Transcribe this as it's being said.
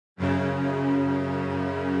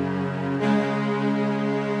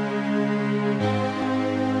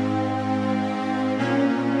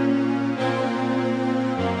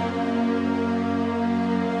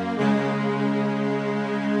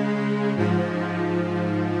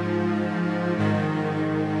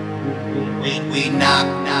We knock,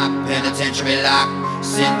 penitentiary lock.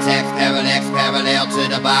 Syntax, parallax, parallel to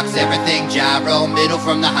the box. Everything gyro, middle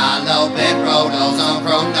from the hollow. Bend road, ozone,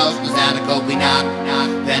 chronos, mechanical. We knock,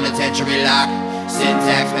 penitentiary lock.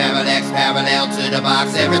 Syntax, parallax, parallel to the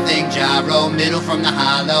box. Everything gyro, middle from the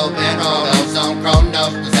hollow. Bend road, ozone,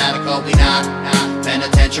 chronos, mechanical. We knock,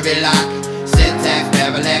 penitentiary lock. Syntax,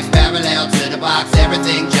 parallax, parallel to the box.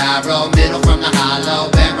 Everything gyro, middle from the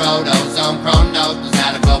hollow. Bend road, ozone, chronos,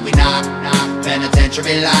 mechanical. We knock,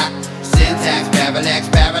 penitentiary lock. Syntax, parallax,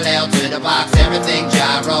 parallel to the box. Everything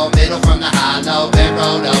gyro, middle from the hollow. Bend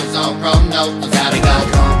road, ozone, chronos, mechanical.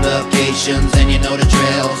 Complications and you know the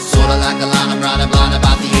drill. Sorta like a line, I'm riding blind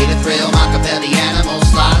about the 80 thrill. Machiavelli animals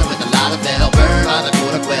sliding with a lot of veil. Bird by the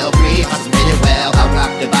quarter quail, breathe, I submit it well. I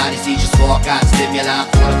rock the body, see just walk out, stimuli.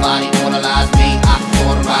 Fortify, immortalize me, I can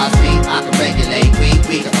cauterize me, I can regulate.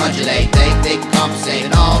 We can undulate, they can compensate.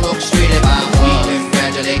 And all orchestrated by we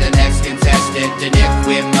congratulate the next contestant. And if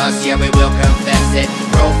we must, yeah, we will confess it.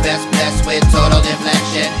 Profess, bless with total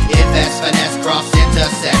deflection. Invest, finesse, cross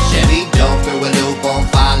intersection. We dove through a loop on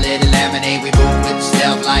fire, let it laminate. We move with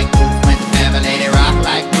stealth like movement, family. They rock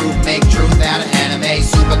like proof, make truth out of anime.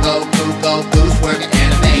 Super go goose, working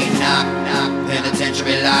anime. Knock,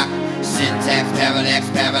 penitentiary lock. Syntax, parallax,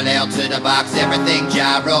 parallel to the box. Everything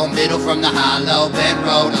gyro, middle from the hollow. Bend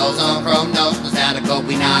road, ozone, chronos, mechanical.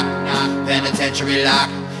 We knock, penitentiary lock.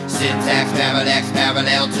 Syntax, parallax,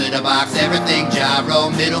 parallel to the box. Everything gyro,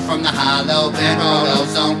 middle from the hollow. Bend road,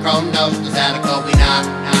 ozone, chronos, mechanical. We knock,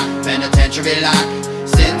 penitentiary lock.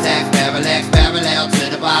 Syntax, parallax, parallel to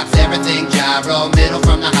the box. Everything gyro, middle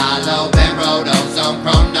from the hollow. Bend road, ozone,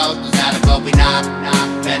 chronos, mechanical. We knock,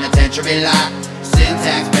 penitentiary lock.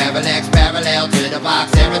 Syntax, parallax, parallel to the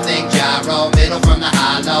box. Everything gyro, middle from the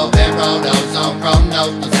hollow. Bend road, ozone,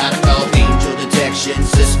 chronos, mechanical. Angel detection,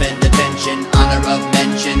 suspend attention. Honor of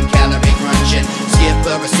mention, calorie crunching. Skip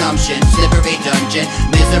or assumption, slippery dungeon.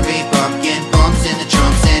 Misery bumpkin, bumps in the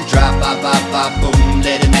trunks and drop, pop, boom.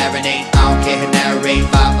 Let it marinate, I don't care who narrate.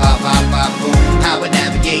 Pop, boom. How I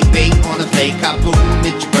navigate, bait on a plate, kaboom.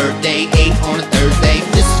 It's your birthday, 8 on a Thursday.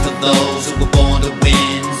 This is for those who were born to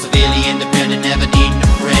win. Severely independent, never needing a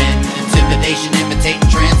friend. Intimidation, imitating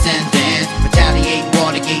transcendence. Retaliate,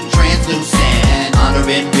 watergate, translucent. Honor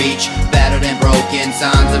in reach, battered and broken.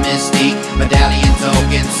 Signs of mystique, medallion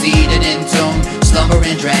token. Seated in tune,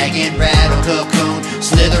 slumbering dragon. Rattle cocoon,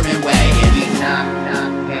 slithering wagon. We knock,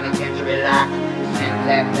 penitentiary lock.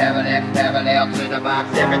 Syntax, parallax, parallel to the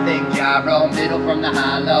box. Everything gyro, middle from the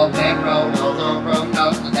hollow. Bend road, ozone,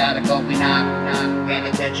 chronos, mechanical. We knock,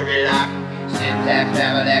 penitentiary lock. Syntax,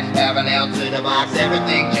 parallax, parallel to the box.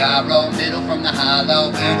 Everything gyro, middle from the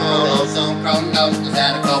hollow. Bend road, ozone, chronos,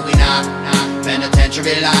 mechanical. We knock,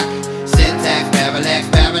 penitentiary lock. Syntax, parallax,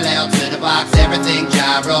 parallel to the box. Everything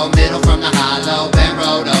gyro, middle from the hollow. Bend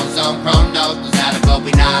road, ozone, chronos, mechanical.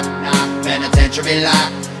 We knock, penitentiary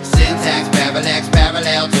lock. Syntax, parallax,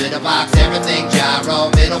 parallel to the box. Everything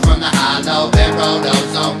gyro, middle from the hollow. Bend road,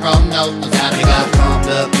 ozone, chronos, mechanical.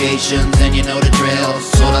 Complications and you know the drill.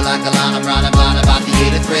 Sorta like a line, I'm riding blind about the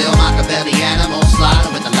 80 thrill. Machiavelli animals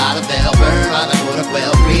sliding with a lot of veil. Bird by the quarter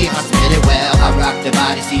quail, breathe, I submit it well. I rock the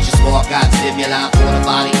body, see just walk out, stimuli.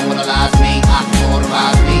 Fortify, immortalize me, I can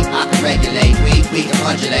cauterize me, I can regulate. We can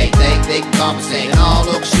undulate, they can compensate. And all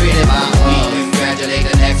orchestrated by we congratulate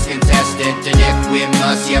the next contestant. And if we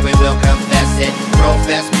must, yeah, we will confess it.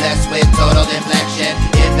 Profess, bless with total deflection.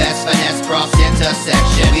 Invest, finesse, cross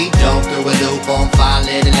intersection. We dove through a loop on fire,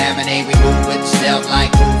 let it laminate. We move with stealth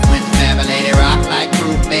like movement, family. They rock like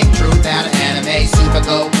proof, make truth out of anime. Super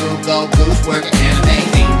go goose, working anime.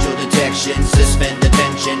 Angel detection, suspend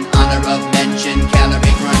attention. Honor of mention,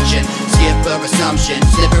 calorie crunching. Skip or assumption,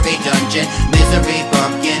 slippery dungeon. Misery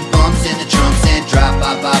bumpkin, bumps in the trunks and drop,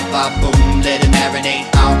 pop, boom. Let it marinate,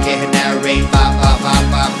 I don't care who narrate. Pop,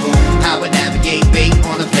 boom. How I navigate, bait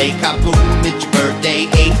on a plate, kaboom. It's your birthday,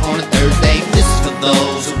 8 on a Thursday. This is for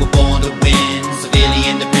those who were born to win. Severely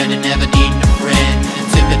independent, never needing a friend.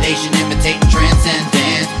 Intimidation, imitating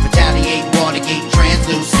transcendence. Retaliate, watergate,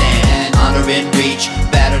 translucent. Honor in reach,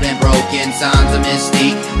 battered and broken. Signs of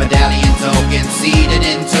mystique, medallion token. Seated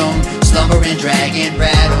in tune, slumbering dragon.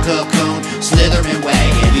 Rattle cocoon, slithering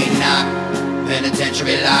wagon. We knock,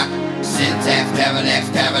 penitentiary lock. Syntax, parallax,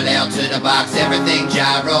 parallel to the box. Everything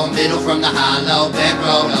gyro, middle from the hollow. Bend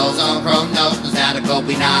road, ozone, chronos, mechanical.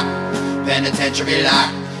 We knock, penitentiary lock.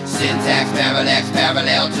 Syntax, parallax,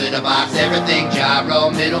 parallel to the box. Everything gyro,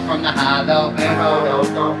 middle from the hollow. Bend road,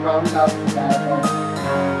 ozone, chronos, mechanical.